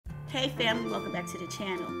Hey family, welcome back to the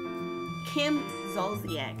channel. Kim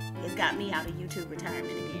Zolciak has got me out of YouTube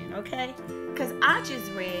retirement again, okay? Because I just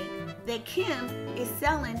read that Kim is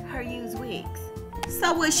selling her used wigs.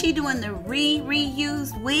 So was she doing the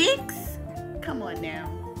reused wigs? Come on now.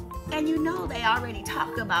 And you know they already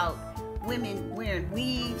talk about women wearing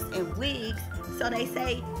weaves and wigs. So they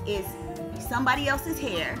say it's somebody else's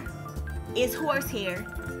hair, it's horse hair,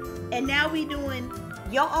 and now we doing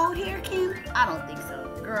your old hair, Kim? I don't think so.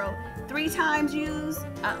 Girl, 3 times used?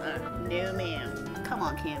 No ma'am. Come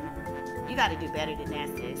on, Kim. You gotta do better than that,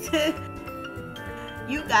 sis.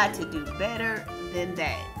 You got to do better than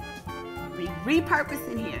that.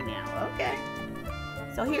 Repurposing hair now, okay?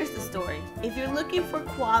 So here's the story. If you're looking for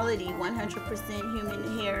quality 100%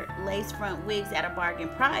 human hair lace front wigs at a bargain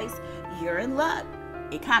price, you're in luck.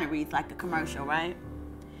 It kind of reads like a commercial, right?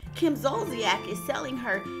 Kim Zolciak is selling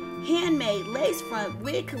her handmade lace front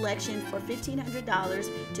wig collection for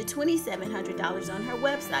 $1,500 to $2,700 on her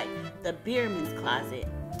website, The Beerman's Closet.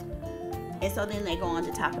 And so then they go on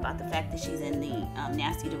to talk about the fact that she's in the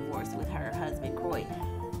nasty divorce with her husband, Croy.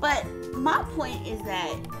 But my point is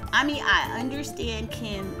that, I mean, I understand,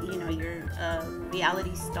 Kim, you know, you're a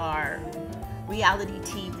reality star, reality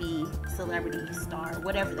TV celebrity star,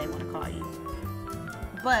 whatever they want to call you.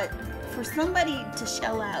 But for somebody to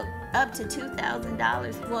shell out up to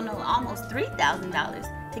 $2,000, well no, almost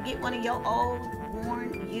 $3,000 to get one of your old,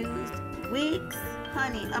 worn, used wigs,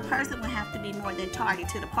 honey, a person would have to be more than Target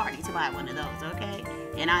to the party to buy one of those, okay?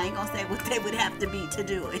 And I ain't gonna say what they would have to be to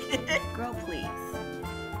do it. Girl, please.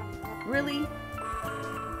 Really?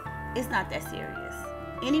 It's not that serious.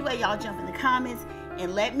 Anyway, y'all jump in the comments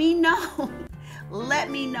and let me know. Let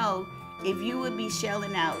me know if you would be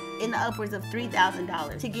shelling out in the upwards of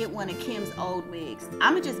 $3,000 to get one of Kim's old wigs.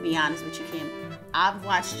 I'ma just be honest with you, Kim. I've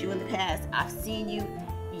watched you in the past. I've seen you.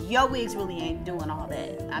 Your wigs really ain't doing all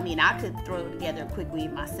that. I mean, I could throw together a quick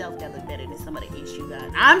weave myself that look better than some of the ish you got.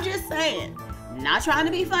 I'm just saying. Not trying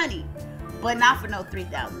to be funny, but not for no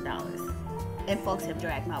 $3,000. And folks have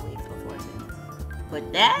dragged my wigs before too.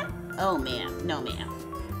 But that? Oh ma'am, no ma'am.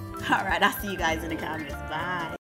 All right, I'll see you guys in the comments. Bye.